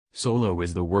Solo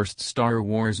is the worst Star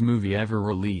Wars movie ever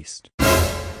released.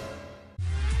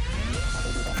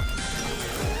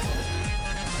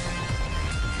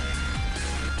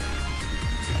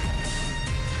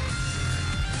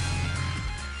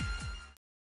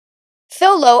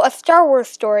 Solo, a Star Wars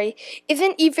story,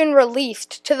 isn't even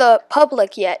released to the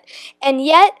public yet, and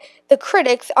yet the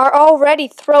critics are already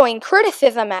throwing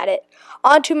criticism at it.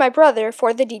 On to my brother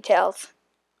for the details.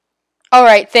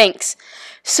 Alright, thanks.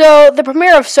 So, the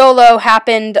premiere of Solo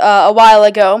happened a while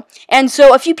ago, and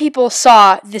so a few people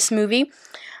saw this movie.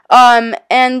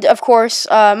 And of course,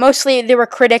 mostly there were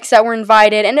critics that were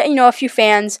invited, and a few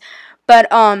fans.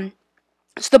 But so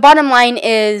the bottom line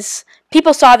is,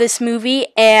 people saw this movie,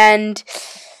 and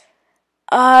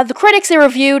the critics, they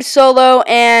reviewed Solo,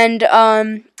 and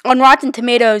on Rotten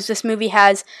Tomatoes, this movie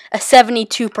has a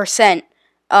 72%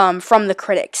 from the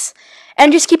critics.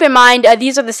 And just keep in mind,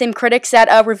 these are the same critics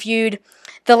that reviewed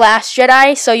The Last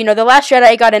Jedi. So, The Last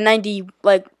Jedi got a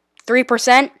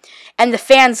 93%, and the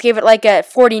fans gave it like a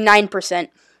 49%.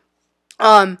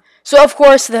 So of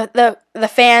course, the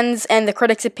fans and the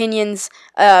critics' opinions,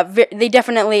 they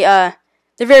definitely, they're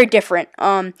very different.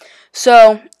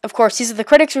 So of course, these are the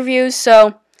critics' reviews.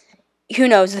 So who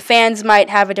knows? The fans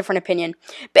might have a different opinion.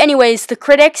 But anyways, the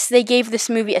critics, they gave this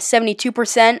movie a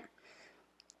 72%.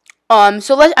 I'm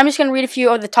just gonna read a few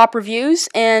of the top reviews,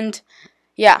 and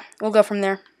yeah, we'll go from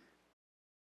there.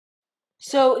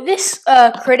 So this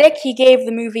critic, he gave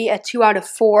the movie a 2 out of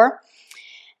 4,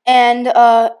 and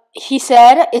he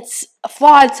said its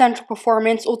flawed central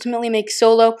performance ultimately makes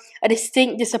Solo a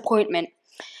distinct disappointment.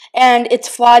 And its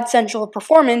flawed central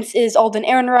performance is Alden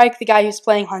Ehrenreich, the guy who's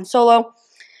playing Han Solo.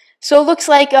 So it looks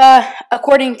like,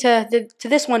 according to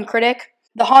this one critic,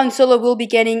 the Han Solo we'll be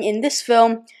getting in this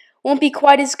film won't be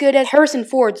quite as good as Harrison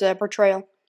Ford's portrayal.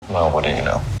 Well, what do you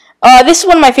know? This is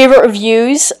one of my favorite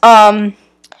reviews. I'll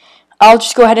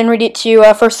just go ahead and read it to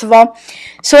you first of all.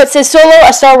 So it says, Solo,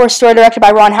 a Star Wars story directed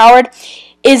by Ron Howard,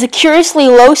 is a curiously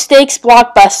low-stakes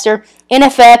blockbuster, in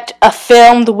effect, a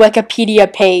filmed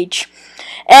Wikipedia page.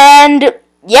 And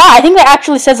yeah, I think that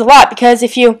actually says a lot, because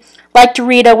if you like to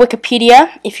read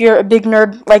Wikipedia, if you're a big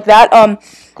nerd like that,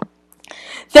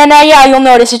 then yeah, you'll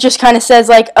notice it just kind of says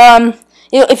like,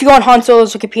 if you go on Han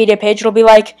Solo's Wikipedia page, it'll be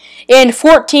like, in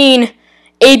 14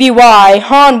 ABY,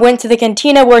 Han went to the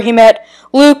cantina where he met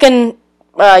Luke and,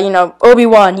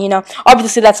 Obi-Wan,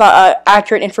 Obviously, that's not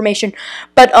accurate information.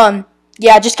 But,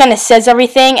 yeah, it just kind of says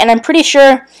everything. And I'm pretty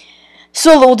sure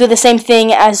Solo will do the same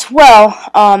thing as well.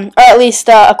 Or at least,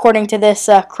 according to this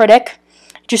critic.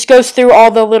 Just goes through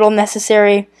all the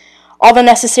necessary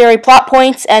plot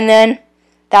points. And then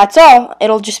that's all.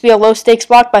 It'll just be a low-stakes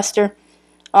blockbuster.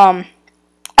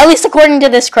 At least according to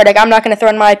this critic. I'm not going to throw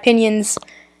in my opinions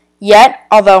yet,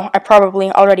 although I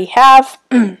probably already have.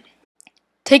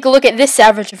 Take a look at this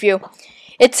savage review.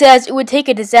 It says, it would take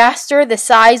a disaster the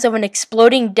size of an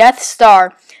exploding Death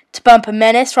Star to bump a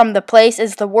menace from the place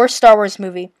as the worst Star Wars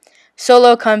movie.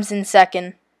 Solo comes in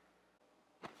second.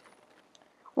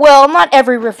 Well, not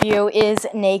every review is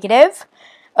negative.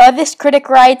 This critic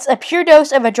writes, a pure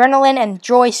dose of adrenaline and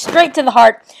joy straight to the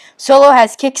heart. Solo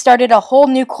has kickstarted a whole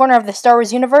new corner of the Star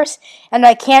Wars universe, and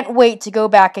I can't wait to go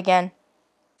back again.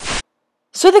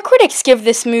 So the critics give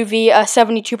this movie a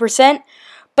 72%,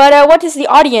 but what does the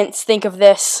audience think of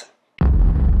this?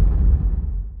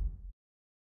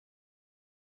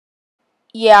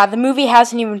 Yeah, the movie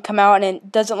hasn't even come out, and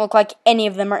it doesn't look like any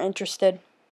of them are interested.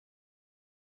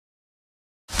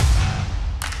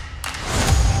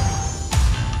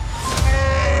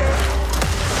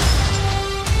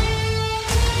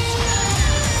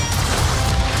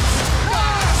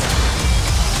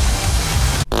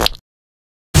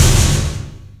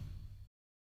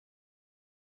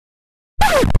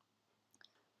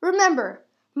 Remember,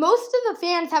 most of the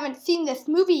fans haven't seen this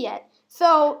movie yet,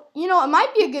 so, it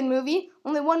might be a good movie.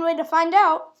 Only one way to find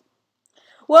out.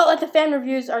 Well, if the fan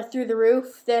reviews are through the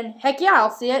roof, then heck yeah,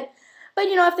 I'll see it. But,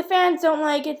 if the fans don't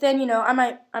like it, then, I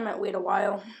might wait a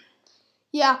while.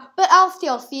 Yeah, but I'll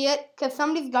still see it, because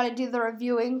somebody's got to do the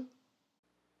reviewing.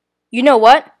 You know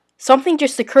what? Something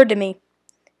just occurred to me.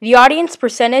 The audience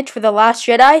percentage for The Last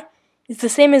Jedi is the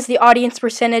same as the audience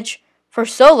percentage for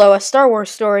Solo, a Star Wars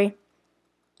story.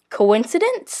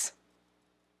 Coincidence?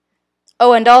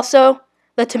 Oh, and also,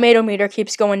 the tomato meter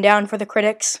keeps going down for the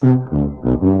critics.